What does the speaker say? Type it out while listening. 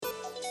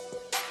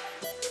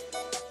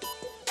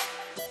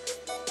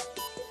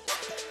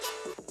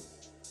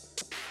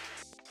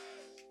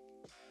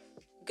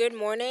good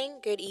morning,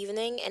 good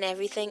evening, and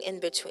everything in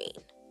between.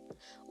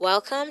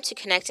 Welcome to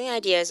Connecting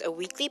Ideas, a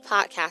weekly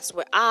podcast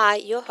where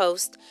I, your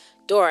host,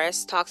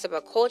 Doris, talks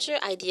about culture,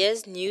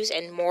 ideas, news,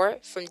 and more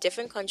from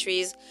different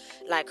countries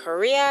like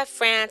Korea,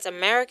 France,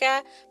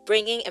 America,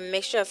 bringing a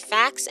mixture of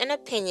facts and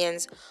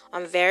opinions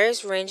on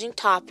various ranging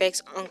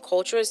topics on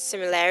cultural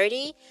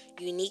similarity,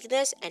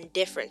 uniqueness, and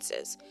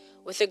differences,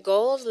 with the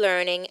goal of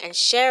learning and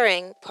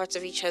sharing parts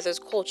of each other's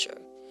culture.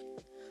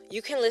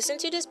 You can listen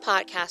to this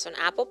podcast on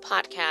Apple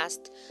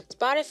Podcasts,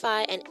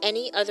 Spotify, and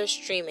any other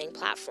streaming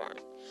platform.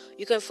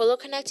 You can follow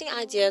Connecting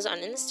Ideas on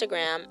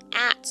Instagram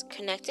at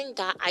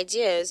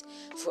connecting.ideas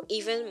for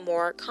even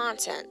more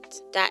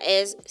content. That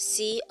is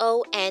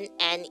CONNECTING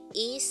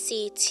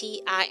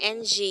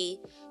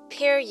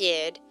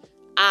period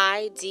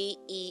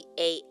IDEAS.